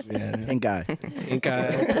your gifts. Yeah. Pink eye. Pink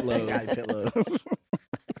eye pillows. Pink eye pillows.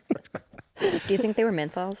 Do you think they were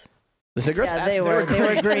menthols? The cigarettes? Yeah, they were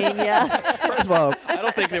green, yeah. First of all, I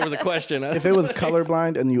don't think there was a question. if it was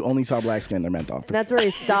colorblind and you only saw black skin, they're menthol. That's where he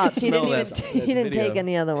stopped. He Smell didn't even that- he that didn't video. take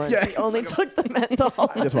any other ones. Yeah. He only took the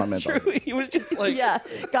menthol. I just want menthol. True. He was just like, Yeah.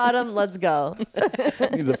 Got him. Let's go. He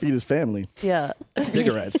needs to feed his family. Yeah.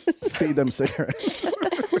 Cigarettes. Feed them cigarettes.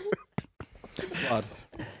 Flawed.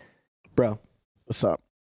 Bro, What's up?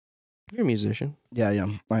 you're a musician. Yeah, I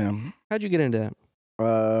am. I am. How'd you get into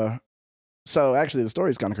that? So actually, the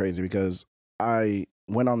story's kind of crazy because I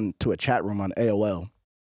went on to a chat room on AOL.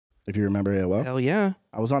 If you remember AOL, Hell yeah.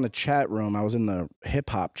 I was on a chat room. I was in the hip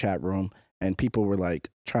hop chat room, and people were like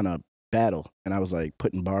trying to battle, and I was like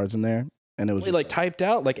putting bars in there, and it was Wait, just, like typed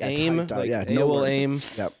out? Like Yeah, aim? typed out, Like yeah, AOL no words. aim?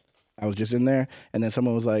 Yep. I was just in there, and then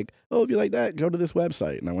someone was like, "Oh, if you like that, go to this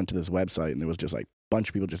website." And I went to this website, and there was just like a bunch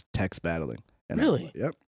of people just text battling. And Really?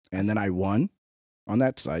 Yep. And then I won on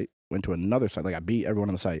that site. Went to another site, like I beat everyone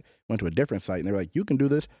on the site. Went to a different site, and they were like, "You can do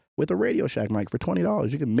this with a Radio Shack mic for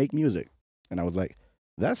 $20. You can make music." And I was like,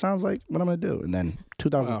 "That sounds like what I'm gonna do." And then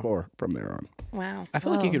 2004 from there on. Wow. I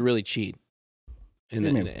feel like you Wow. could really cheat in,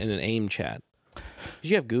 What do in, you in an aim chat. Because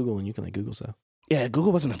you have Google and you can like Google stuff. Yeah,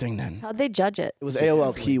 Google wasn't a thing then. How'd they judge it? It was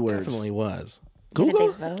AOL keywords. Definitely was. Google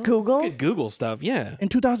Did they vote? Google? You could Google stuff, yeah. in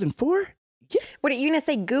 2004. What are you gonna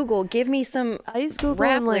say? Google, give me some. I used Google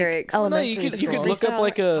Rap in like lyrics. No, elementary you could school. look up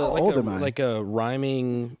like a How old am I? like a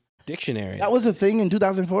rhyming dictionary. That was a thing in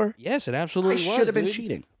 2004. Yes, it I absolutely was. should have been dude.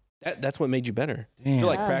 cheating. That's what made you better. Damn. You're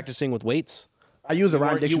like Yeah. practicing with weights. I use a You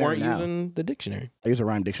rhyme weren't, you dictionary weren't now. using the dictionary. I use a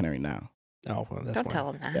rhyme dictionary now. Oh, well, that's Don't why.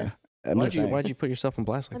 tell them that. Yeah. I'm Why'd just you saying. Why'd you put yourself on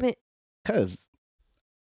blast I like mean, Cause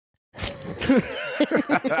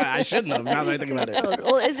I shouldn't have. Now that I think about it.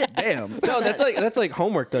 well, is it? Damn. that? No, that's like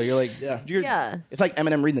homework though. You're like, Yeah. you're, Yeah. It's like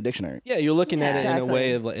Eminem reading the dictionary. yeah, you're looking at it in a Exactly.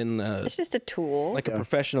 way of like, in It's just a tool. like a Yeah.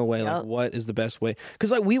 professional way. Like, Yep. what is the best way?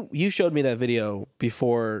 Because like you showed me that video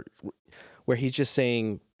before, where he's just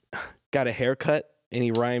saying, "Got a haircut." And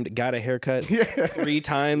he rhymed "got a haircut" 3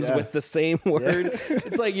 times Yeah. with the same word.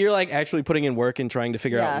 It's like you're like actually putting in work and trying to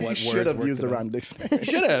figure Yeah. out You what You should words have work used the together. rhyme dictionary. You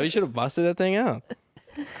should have. You should have busted that thing out.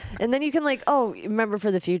 And then you can like, oh, remember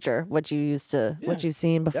for the future what you used to, what you've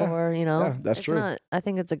seen before. You know, Yeah, that's it's true. Not, I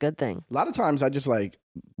think it's a good thing. A lot of times I just like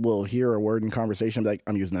will hear a word in conversation, be like,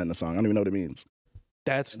 I'm using that in a song. I don't even know what it means.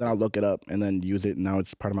 That's Then I'll look it up and then use it, and now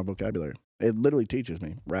it's part of my vocabulary. It literally teaches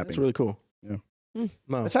me rapping. that's really cool. Yeah.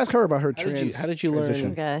 Mo, Let's ask her about her how did you learn?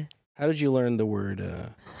 transition. Okay. How did you learn the word?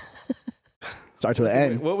 Starts with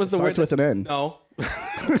an N. What was the Starts word? with an N. No.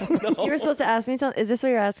 You were supposed to ask me something. Is this what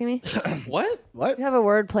you're asking me? What? What? You have a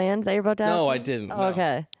word planned that you're about to ask No, me? I didn't. Oh, no.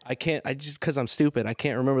 okay. I can't. I just because I'm stupid. I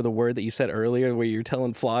can't remember the word that you said earlier, where you're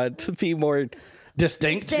telling Flawed to be more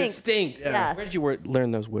Distinct. Distinct. Yeah. Where did you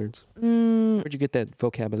learn those words? Mm, Where'd you get that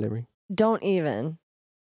vocabulary? don't even.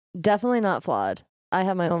 Definitely not flawed. I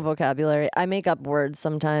have my own vocabulary. I make up words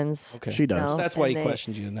sometimes. Okay. She does. No, That's why and he they-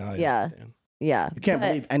 questioned you. Now I Yeah. understand. Yeah. You can't But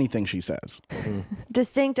believe anything she says.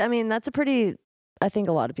 distinct. I mean, that's a pretty. I think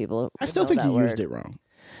a lot of people. I still know think that you word. used it wrong.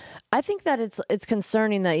 I think that it's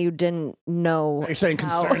concerning that you didn't know. You're saying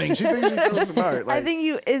how- concerning. She thinks she feels smart. I Like, think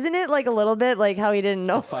you isn't it like a little bit like how he didn't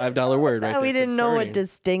know It's a $5 word, right? how he there, didn't know what concerning.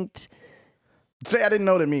 distinct. say I didn't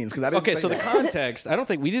know what it means because I didn't. Okay, say so the that. context. I don't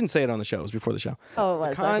think we didn't say it on the show. It was before the show. Oh, it was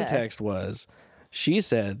The context was, she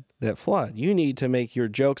said that Flawed, you need to make your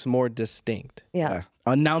jokes more distinct. Okay. Yeah. Yeah.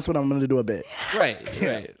 Announce what I'm going to do a bit. Right,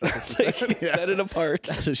 right. Like, set it apart.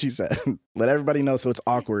 That's what she said. Let everybody know so it's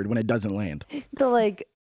awkward when it doesn't land. The like.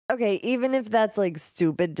 Okay, even if that's like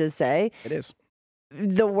stupid to say, It is.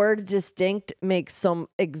 the word distinct makes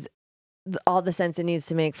all the sense it needs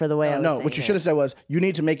to make for the way I was No, saying what you it. should have said was, you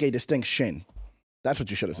need to make a distinction. That's what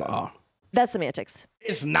you should have said. Oh. That's semantics.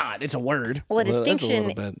 It's not. It's a word. Well, a Well, that's a distinction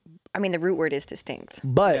little bit. I mean, the root word is distinct.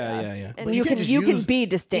 But yeah. And you can be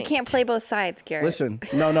distinct. You can't play both sides, Garrett. listen,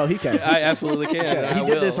 no, he can. I absolutely can. Yeah, he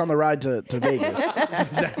did this on the ride to Vegas.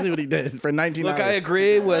 That's exactly what he did for 19 Look, hours. I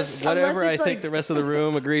agree with whatever I it's think like- the rest of the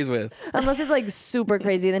room agrees with. Unless it's like super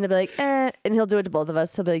crazy, then he'll be like, and he'll do it to both of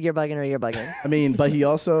us. He'll be like, you're bugging or you're bugging. I mean, but he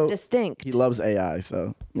also Distinct. He loves AI,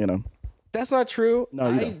 so you know. That's not true. No,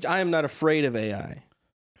 you I am not afraid of AI.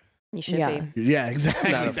 You should Yeah. be. Yeah,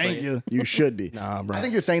 exactly. Not afraid. Thank you. You should be. Nah, bro. I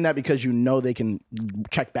think you're saying that because you know they can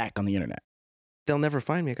check back on the internet. They'll never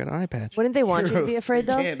find me. I got an eye patch. Wouldn't they want you to be afraid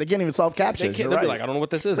though? They can't even solve They captures. can't, they'll be like, I don't know what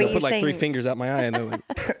this is. Wait, They'll put you're like 3 saying- fingers out my eye and they're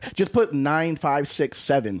like, Just put 9, 5, 6,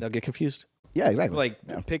 7. they'll get confused. Yeah, exactly.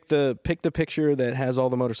 Like pick the picture that has all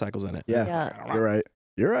the motorcycles in it. Yeah, you're right.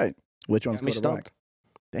 You're right. Which one's Got me going to rock? stumped.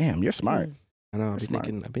 Damn, you're smart. I know.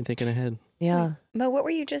 I've been thinking ahead. Yeah. But what were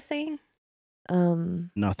you just saying?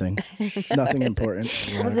 Nothing. Nothing important.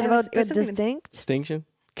 Was it I about was- it was something- distinct? Distinction?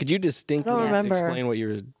 Could you distinctly I don't remember. explain what you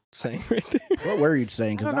were saying right there? What were you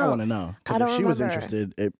saying? Because I don't I know. want to know. I Because don't if she was remember.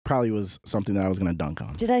 interested, it probably was something that I was going to dunk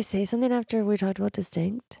on. Did I say something after we talked about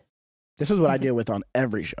distinct? This is what I deal with on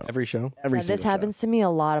every show. Every show? Every Yeah, this single happens to me a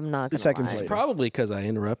lot. I'm not 2 gonna seconds lie. later. Probably because I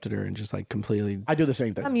interrupted her and just like completely. show. I do the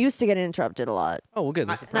same thing. I'm used to getting interrupted a lot. Oh, well, good.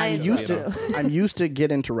 This is the I first I'm show, used you know. to. I'm used to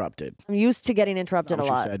get interrupted. I'm used to getting interrupted a That's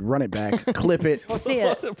what lot. she said. Run it back. Clip it. We'll see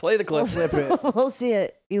it. Play the clip. Flip it. We'll see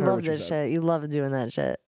it. You Heard love what you this said. shit. You love doing that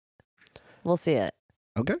shit. We'll see it.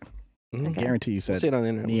 Okay. Mhm. Guarantee you We'll said see it on the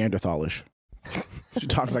internet. Neanderthalish. She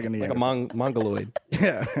talks like a Like a Neanderthal. mongoloid.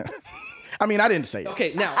 Yeah. I mean, I didn't say it.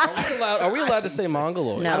 Okay, now are we allowed to say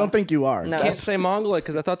mongoloid? No. I don't think you are. No. I can't say mongoloid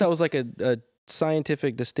because I thought that was like a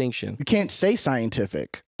scientific distinction. You can't say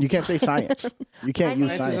scientific. You can't say science. You can't use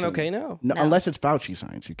Science science. isn't okay now. No, No. unless it's Fauci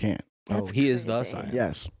science. You can't. That's He is the crazy. science.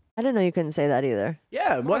 Yes. I didn't know you couldn't say that either.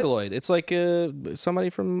 Yeah. What? Mongoloid. It's like somebody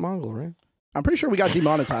from Mongol, right? I'm pretty sure we got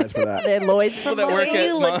demonetized for that. They had Lloyd's People from that work way at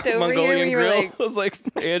you looked over here Mongolian when you were Grill. like- I was like,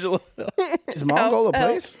 Angela. Is Mongol a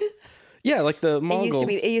place? Yeah, like the It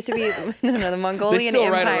Mongols. used to be the Mongolian They still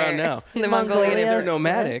Empire. ride around now. The Mongolian Mongolia. Empire. They're Yes.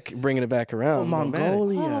 nomadic, bringing it back around. Oh, Nomadic.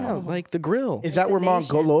 Mongolia. Oh, like the grill. Is that where nation.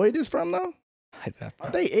 Mongoloid is from, though? I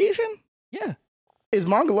Are they Asian? yeah, Is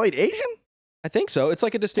Mongoloid Asian? I think so. It's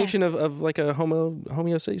like a distinction of like a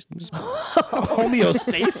homeostasis.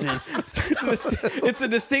 Homeostasis. It's a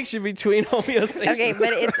distinction between homeostasis. Okay,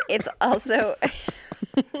 but it's also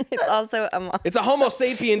it's also It's a Homo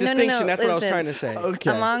sapien No, no, distinction. That's what I was listen. trying to say. Okay.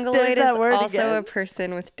 a mongoloid There's that is word also again. a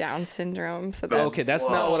person with Down syndrome. So that's, Okay, that's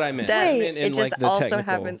not what I meant. that I meant in it just like the also technical.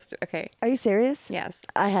 happens to. Okay, Are you serious? yes.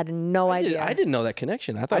 I had no idea. I didn't know that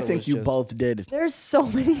connection. I thought I it think was you just- both did. There's so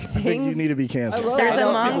many things. I think you need to be canceled. There's I a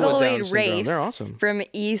love people with Down mongoloid syndrome. race They're awesome. from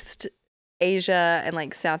East Asia and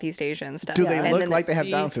like Southeast Asia and stuff. Do they And look then like they have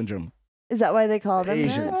see- Down syndrome? Is that why they call them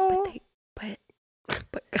Asians. that?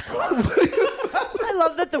 But I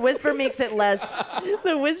love that the whisper makes it less.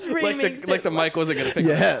 The whispering makes Like the mic wasn't gonna pick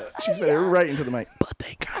it up. Yeah. She said it right into the mic. But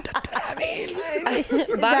they kind of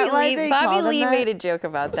that why they call Bobby them Lee that? made a joke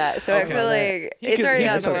about that, so I feel like it's already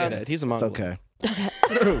on It's the okay. road. That. He's a It's Mongol. okay.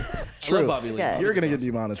 I love Bobby Lee. Okay. You're going to get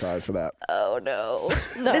demonetized for that. Oh no.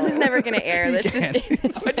 This is never gonna air. Let's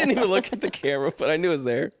just. I didn't even look at the camera, but I knew it was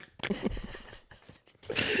there.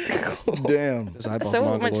 Damn. His eyeball's So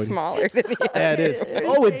much mongoloid. smaller than the other. Yeah, it is.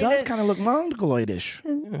 Oh, it does kind of look mongoloidish.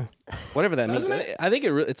 Whatever that means. I think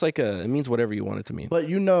it's like it means whatever you want it to mean. But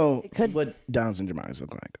you know could- what Down syndrome eyes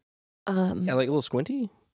look like. Yeah, like a little squinty.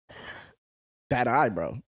 That eye,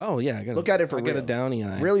 bro. Oh yeah, I got Look at it for I got a real. downy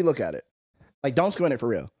eye. Really look at it. Like, don't squint it for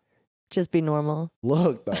real. Just be normal.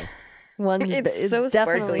 Look, though. One, It's so definitely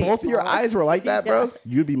sparkly. Both of your small. eyes were like that, bro.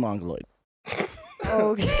 You'd be mongoloid.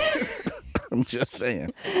 Okay. I'm just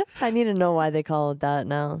saying. I need to know why they call it that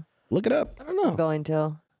now. Look it up. I don't know. I'm going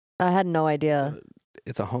to. I had no idea.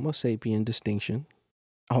 It's a Homo sapien distinction.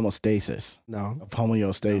 Homostasis. No. Of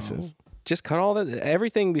homeostasis. No. Just cut all that.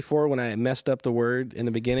 Everything before when I messed up the word in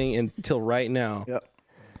the beginning until right now. Yep.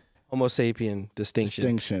 Homo sapien distinction.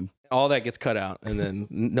 Distinction. All that gets cut out, and then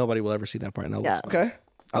nobody will ever see that part. And I Yeah. Okay.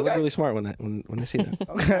 I look Okay. really smart when they see that.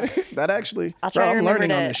 Okay. That actually. I'll Bro, try to I'm remember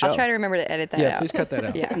learning on this show. I'll try to remember to edit that Yeah, out. please cut that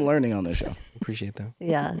out. Yeah. I'm learning on this show. Appreciate that.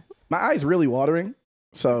 Yeah. My eye's really watering.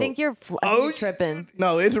 So. I think you're, you're tripping.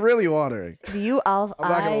 No, it's really watering. You, I'm not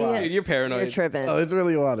gonna lie. Dude, you're paranoid. You're tripping. Oh, it's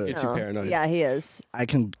really watering. You're too paranoid. Yeah, he is. I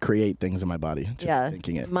can create things in my body. Just Yeah.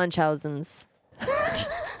 thinking it. Munchausen's.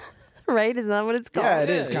 Right? Isn't that what it's called? Yeah, it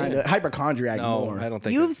is Yeah, kind of hypochondriac No, more. I don't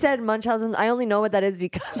think You've said Munchausen. I only know what that is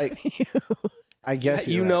because Like, of you. I guess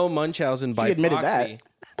you you're know Munchausen by She admitted proxy. that.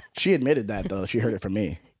 She admitted that though. She heard it from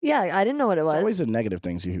me. Yeah, I didn't know what it It's was. always the negative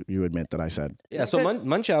things you admit that I said. Yeah, so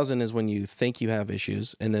Munchausen is when you think you have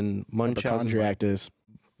issues, and then Munchausen. Hypochondriac is.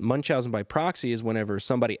 Munchausen by proxy is whenever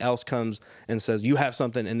somebody else comes and says you have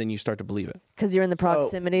something, and then you start to believe it. Because you're in the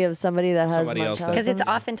proximity of somebody that has Somebody else Munchausen's. Because it's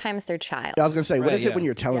oftentimes their child. I was gonna say, what Right, is it yeah. when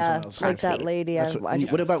you're telling Yeah, someone else? like that lady. That's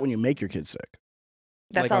what about when you make your kid sick?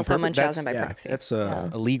 That's Like on also purpose? Munchausen by That's- proxy. That's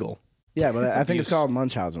illegal. Yeah, but I think abuse. it's called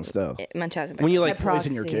Munchausen still. Munchausen by When you proxy. like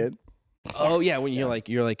Poison your proxy. kid. oh yeah, when you're like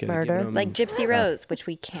Murder? giving them- Like Gypsy Rose, which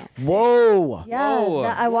we can't. Whoa. Yeah, Whoa.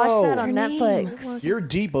 I watched that on What's her Netflix. You're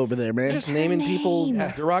deep over there, man. just naming people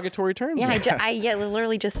derogatory terms. Yeah, I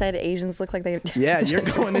literally just said Asians look like they. Yeah, you're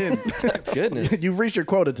going in. Goodness. You've reached your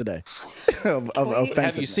quota today of offensive.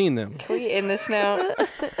 Have you seen them? Can we end this now?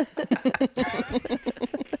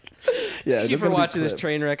 Yeah, Thank you there's for gonna be watching this clips.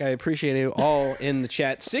 train wreck. I appreciate it all in the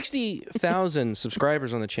chat. 60,000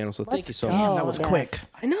 subscribers on the channel, so thank you so much. Damn, that was quick.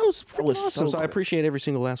 I know, it's That was awesome. so So I quick. appreciate every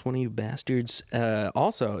single last one of you bastards.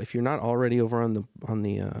 Also, if you're not already over on the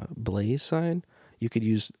Blaze side, you could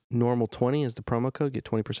use normal 20 as the promo code, get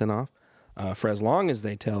 20% off. For as long as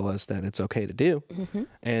they tell us that it's okay to do.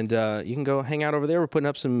 And you can go hang out over there. We're putting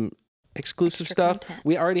up some exclusive Extra stuff. content.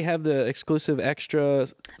 We already have the exclusive extra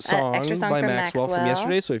song, extra song by from Maxwell from Maxwell.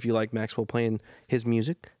 yesterday. So if you like Maxwell playing his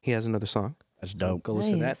music, he has another song. That's dope. Go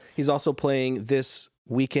listen to that. Nice. He's also playing this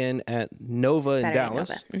weekend at Nova in Saturday,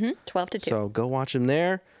 Dallas. Nova. 12 to 2. So go watch him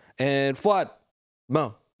there. And Flawd,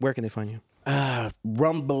 Mo, where can they find you?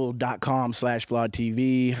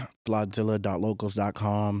 Rumble.com/FlawedTV,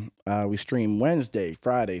 Flawdzilla.locals.com. We stream Wednesday,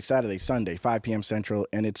 Friday, Saturday, Sunday, 5 p.m. Central,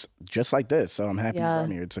 and it's just like this. So I'm happy Yeah. you're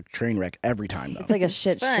on here. It's a train wreck every time, though. It's like a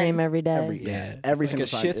shit Fun. stream every day. every It's single like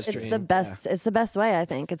a time. shit It's- stream. It's the best. It's the best way. I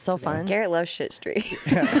think it's so fun. Garrett loves shit street.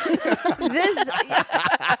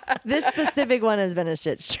 This specific one has been a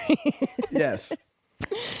shit stream. Yes,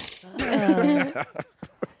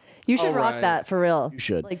 You should All rock right. that for real. you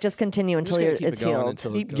should. Like just continue until gonna you're, keep it it's going healed.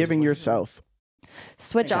 until it Keep goes giving away. yourself.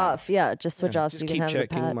 Switch off. Yeah, just switch off so Just you can keep have the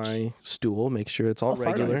checking patch. my stool, make sure it's all I'll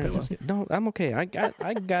fart on your regular. pillow. No, I'm okay. I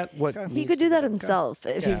got what He could do that himself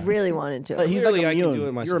if he really wanted to. But he's Clearly, I like can immune. do it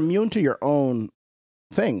You're myself. immune to your own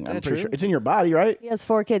thing. I'm that pretty true? sure it's in your body, right? He has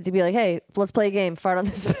 4 kids. He'd be like, "Hey, let's play a game. Fart on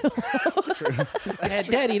this pillow."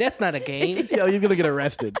 Daddy, that's not a game. Yo, you're gonna get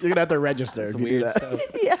arrested. You're gonna have to register It's if you do weird that. stuff.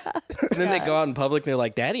 Yeah. And then they go out in public and they're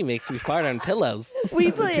like, Daddy makes me fart on pillows.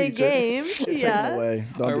 We play a game. No Yeah. way.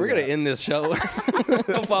 Don't All right, do we're going that. to end this show.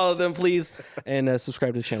 Go follow them, please. And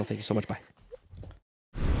subscribe to the channel. Thank you so much. Bye.